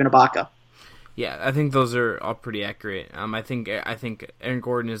Vucevic or even Ibaka. Yeah, I think those are all pretty accurate. I think Aaron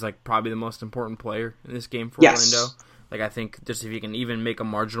Gordon is like probably the most important player in this game for Orlando. Like I think just if you can even make a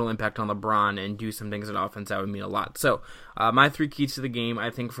marginal impact on LeBron and do some things in offense, that would mean a lot. So my 3 keys to the game, I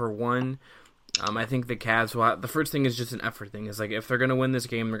think for one, I think the Cavs will have, the first thing is just an effort thing. It's like if they're going to win this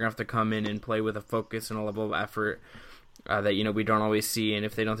game, they're going to have to come in and play with a focus and a level of effort that we don't always see. And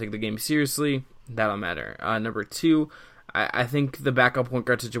if they don't take the game seriously, that'll matter. Number 2. I think the backup point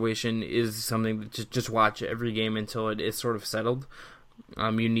guard situation is something that just watch every game until it is sort of settled.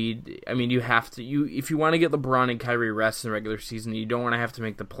 If you want to get LeBron and Kyrie rest in the regular season, you don't want to have to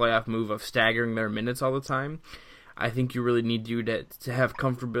make the playoff move of staggering their minutes all the time. I think you really need to have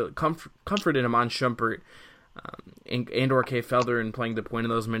comfort in Iman Shumpert and or Kay Felder in playing the point in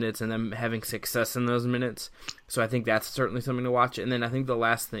those minutes and them having success in those minutes. So I think that's certainly something to watch. And then I think the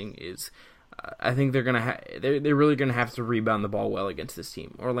last thing is, I think they're really gonna have to rebound the ball well against this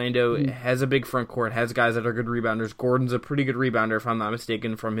team. Orlando has a big front court, has guys that are good rebounders. Gordon's a pretty good rebounder, if I'm not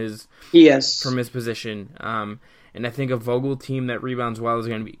mistaken, from his position. And I think a Vogel team that rebounds well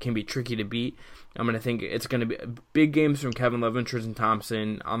can be tricky to beat. I think it's going to be big games from Kevin Love and Tristan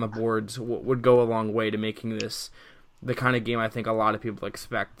Thompson on the boards would go a long way to making this the kind of game I think a lot of people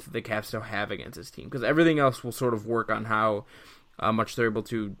expect the Cavs to have against this team, because everything else will sort of work on how much they're able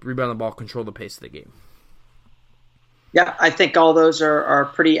to rebound the ball, control the pace of the game. Yeah, I think all those are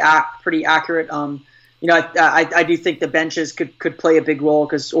pretty accurate. I do think the benches could play a big role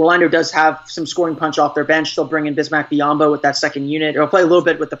because Orlando does have some scoring punch off their bench. They'll bring in Bismack Biyombo with that second unit. He'll play a little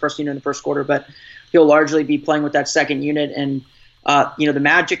bit with the first unit in the first quarter, but he'll largely be playing with that second unit. And the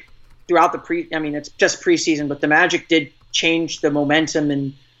Magic throughout it's just preseason, but the Magic did change the momentum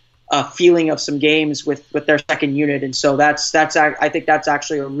and feeling of some games with their second unit, and so I think that's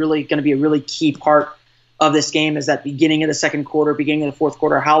actually going to be a really key part of this game is that beginning of the second quarter, beginning of the fourth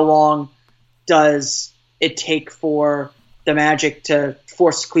quarter. How long does it take for the Magic to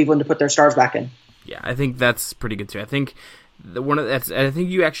force Cleveland to put their stars back in? Yeah, I think that's pretty good too. I think I think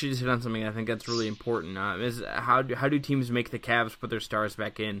you actually just hit on something I think that's really important. Is how do teams make the Cavs put their stars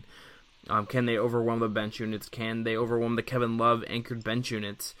back in? Can they overwhelm the bench units? Can they overwhelm the Kevin Love anchored bench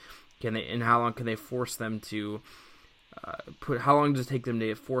units? And how long can they force them to how long does it take them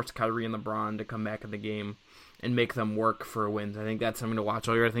to force Kyrie and LeBron to come back in the game and make them work for wins? I think that's something to watch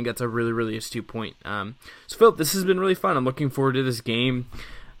all year. I think that's a really, really astute point. So, Philip, this has been really fun. I'm looking forward to this game.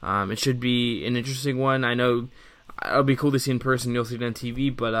 It should be an interesting one. I know it'll be cool to see in person. You'll see it on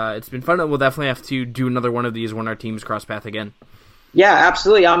TV, but it's been fun. We'll definitely have to do another one of these when our teams cross path again. Yeah,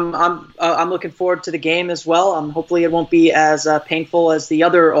 absolutely. I'm looking forward to the game as well. Hopefully, it won't be as painful as the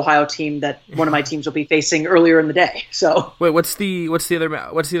other Ohio team that one of my teams will be facing earlier in the day. So, wait, what's the other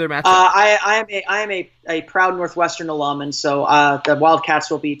matchup? I am a proud Northwestern alum, and so the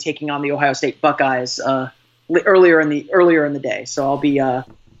Wildcats will be taking on the Ohio State Buckeyes earlier in the day. So I'll be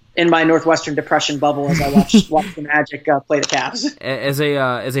in my Northwestern depression bubble as I watch the Magic play the Cavs. As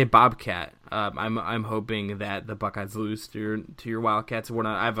a Bobcat. I'm hoping that the Buckeyes lose to your Wildcats.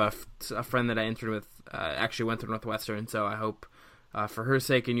 I have a friend that I interned with actually went to Northwestern, so I hope for her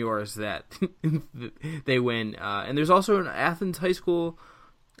sake and yours that they win. And there's also an Athens High School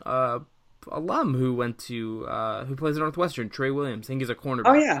alum who plays at Northwestern, Trey Williams. I think he's a cornerback.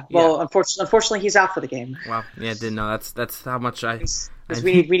 Oh yeah. Well, unfortunately, he's out for the game. Wow. Yeah, didn't know. That's how much I.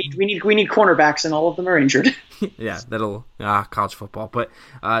 We need cornerbacks, and all of them are injured. Yeah, that'll college football. But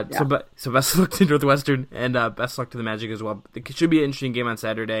so best of luck to Northwestern, and best of luck to the Magic as well. It should be an interesting game on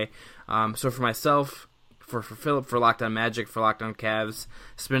Saturday. So for myself, for Philip, for Locked On Magic, for Locked On Cavs,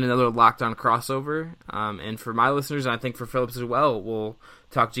 it's been another Locked On crossover. And for my listeners, and I think for Phillips as well, we'll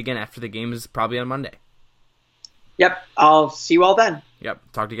talk to you again after the game is probably on Monday. Yep, I'll see you all then. Yep,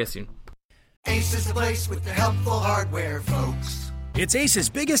 talk to you guys soon. Ace is the place with the helpful hardware, folks. It's Ace's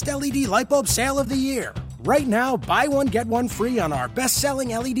biggest LED light bulb sale of the year. Right now, buy one, get one free on our best-selling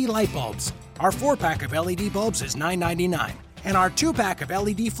LED light bulbs. Our 4-pack of LED bulbs is $9.99, and our 2-pack of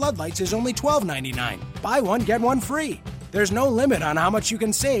LED floodlights is only $12.99. Buy one, get one free. There's no limit on how much you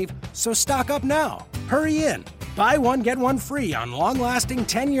can save, so stock up now. Hurry in. Buy one, get one free on long-lasting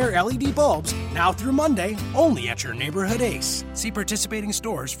 10-year LED bulbs now through Monday, only at your neighborhood Ace. See participating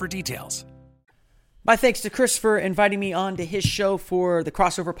stores for details. My thanks to Chris for inviting me on to his show for the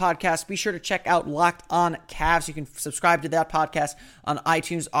Crossover Podcast. Be sure to check out Locked On Cavs. You can subscribe to that podcast on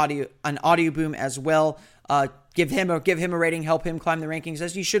iTunes Audio, on Audio Boom as well. give him a rating, help him climb the rankings,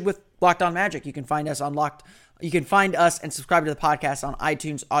 as you should with Locked On Magic. You can find us and subscribe to the podcast on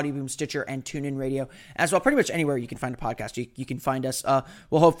iTunes, Audioboom, Stitcher, and TuneIn Radio as well. Pretty much anywhere you can find a podcast, you can find us.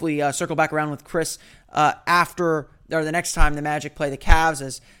 We'll hopefully circle back around with Chris after or the next time the Magic play the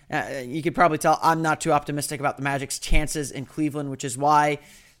Cavs. As you could probably tell, I'm not too optimistic about the Magic's chances in Cleveland, which is why,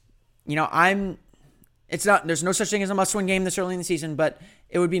 there's no such thing as a must-win game this early in the season, but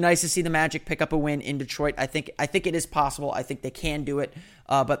it would be nice to see the Magic pick up a win in Detroit. I think it is possible. I think they can do it,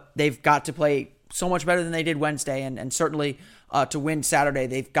 but they've got to play so much better than they did Wednesday, and certainly to win Saturday,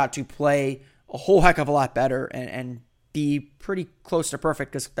 they've got to play a whole heck of a lot better and be pretty close to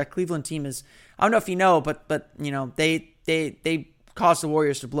perfect, because that Cleveland team is, I don't know if you know, but they caused the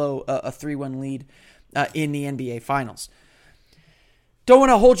Warriors to blow a 3-1 lead in the NBA Finals. Don't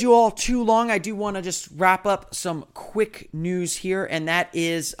want to hold you all too long. I do want to just wrap up some quick news here, and that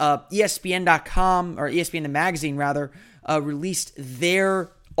is ESPN.com, or ESPN the magazine rather, released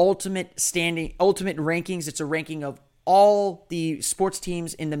their ultimate rankings. It's a ranking of all the sports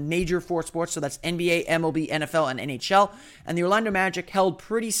teams in the major four sports, so that's NBA, MLB, NFL, and NHL. And the Orlando Magic held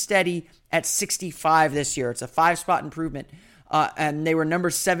pretty steady at 65 this year. It's a 5-spot improvement, and they were number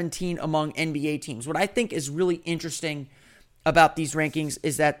 17 among NBA teams. What I think is really interesting about these rankings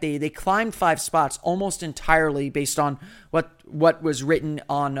is that they climbed 5 spots almost entirely based on what was written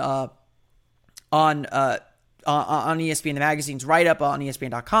on ESPN the magazine's write-up on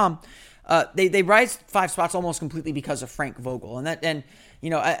ESPN.com. They rise 5 spots almost completely because of Frank Vogel, and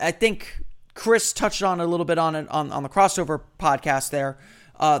I think Chris touched on a little bit on it on the crossover podcast there,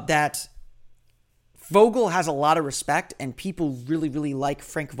 that Vogel has a lot of respect, and people really, really like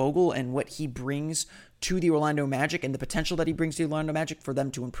Frank Vogel and what he brings to the Orlando Magic and the potential that he brings to the Orlando Magic for them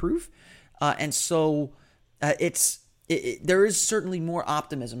to improve. And so there is certainly more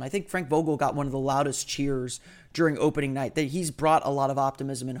optimism. I think Frank Vogel got one of the loudest cheers during opening night. That he's brought a lot of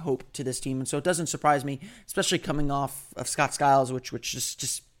optimism and hope to this team. And so it doesn't surprise me, especially coming off of Scott Skiles, which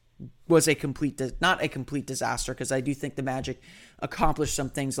just was not a complete disaster, because I do think the Magic accomplished some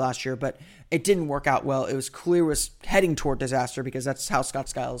things last year, but it didn't work out well. It was clear it was heading toward disaster, because that's how Scott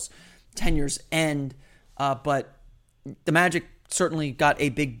Skiles' tenures end. But the Magic certainly got a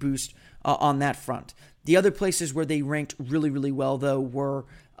big boost on that front. The other places where they ranked really, really well, though, were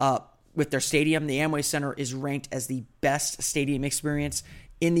with their stadium. The Amway Center is ranked as the best stadium experience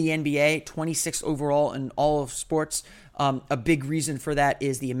in the NBA, 26th overall in all of sports. A big reason for that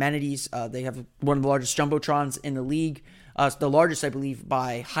is the amenities. They have one of the largest jumbotrons in the league. The largest, I believe,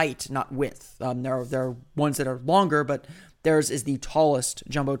 by height, not width. There are ones that are longer, but theirs is the tallest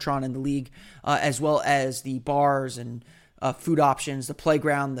jumbotron in the league, as well as the bars and food options, the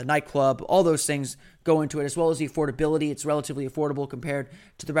playground, the nightclub, all those things go into it, as well as the affordability. It's relatively affordable compared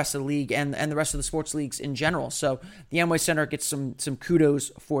to the rest of the league and the rest of the sports leagues in general. So the Amway Center gets some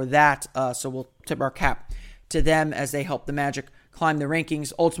kudos for that. So we'll tip our cap to them as they help the Magic climb the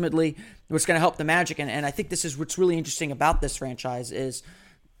rankings. Ultimately, what's going to help the Magic, and I think this is what's really interesting about this franchise, is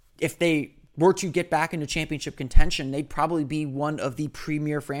if they were to get back into championship contention, they'd probably be one of the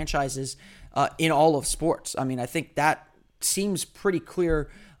premier franchises in all of sports. I mean, I think that seems pretty clear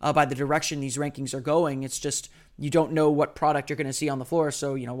by the direction these rankings are going. It's just you don't know what product you're going to see on the floor,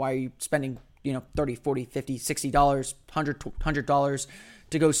 so why are you spending $30, $40, $50, $60, $100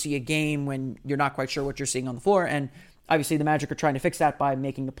 to go see a game when you're not quite sure what you're seeing on the floor? And obviously the Magic are trying to fix that by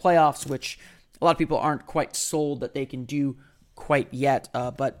making the playoffs, which a lot of people aren't quite sold that they can do quite yet,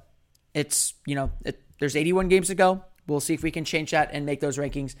 but it's, there's 81 games to go. We'll see if we can change that and make those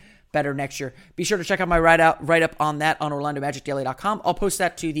rankings better next year. Be sure to check out my write-up on that on OrlandoMagicDaily.com. I'll post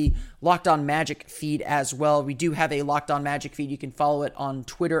that to the Locked On Magic feed as well. We do have a Locked On Magic feed. You can follow it on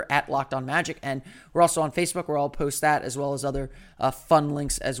Twitter at Locked On Magic, and we're also on Facebook, where I'll post that as well as other fun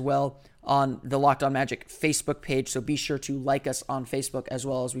links as well on the Locked On Magic Facebook page. So be sure to like us on Facebook, as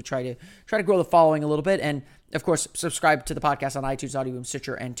well as we try to grow the following a little bit. And of course, subscribe to the podcast on iTunes, Audioboom,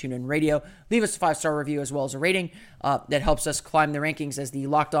 Stitcher, and TuneIn Radio. Leave us a 5-star review as well as a rating. That helps us climb the rankings, as the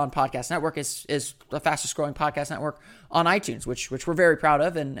Locked On Podcast Network is the fastest growing podcast network on iTunes, which we're very proud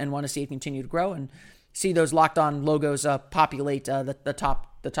of and want to see it continue to grow and see those Locked On logos populate the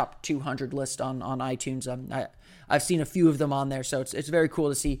top 200 list on iTunes. I've seen a few of them on there, so it's very cool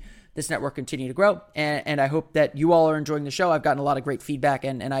to see this network continue to grow. And I hope that you all are enjoying the show. I've gotten a lot of great feedback,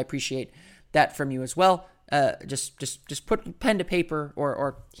 and I appreciate that from you as well. Just put pen to paper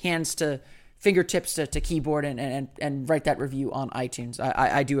or hands to fingertips to keyboard and write that review on iTunes.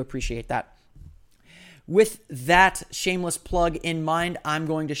 I do appreciate that. With that shameless plug in mind, I'm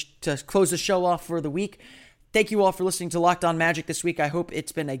going to close the show off for the week. Thank you all for listening to Locked On Magic this week. I hope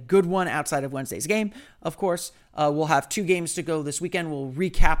it's been a good one outside of Wednesday's game. Of course, we'll have 2 games to go this weekend. We'll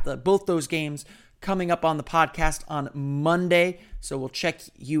recap both those games coming up on the podcast on Monday, so we'll check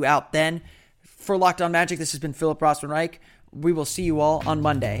you out then. For Locked On Magic, this has been Philip Rossman-Reich. We will see you all on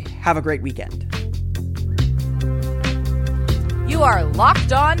Monday. Have a great weekend. You are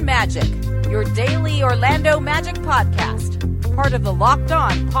Locked On Magic, your daily Orlando Magic podcast. Part of the Locked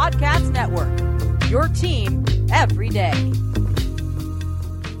On Podcast Network. Your team every day.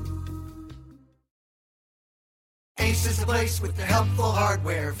 Ace is the place with the helpful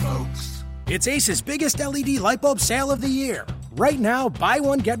hardware, folks. It's Ace's biggest LED light bulb sale of the year. Right now, buy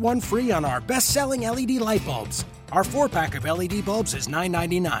one, get one free on our best-selling LED light bulbs. Our 4-pack of LED bulbs is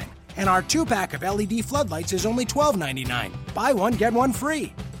 $9.99, and our 2-pack of LED floodlights is only $12.99. Buy one, get one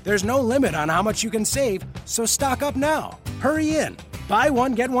free. There's no limit on how much you can save, so stock up now. Hurry in. Buy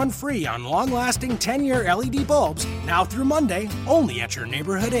one, get one free on long-lasting 10-year LED bulbs now through Monday, only at your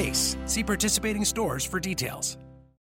neighborhood Ace. See participating stores for details.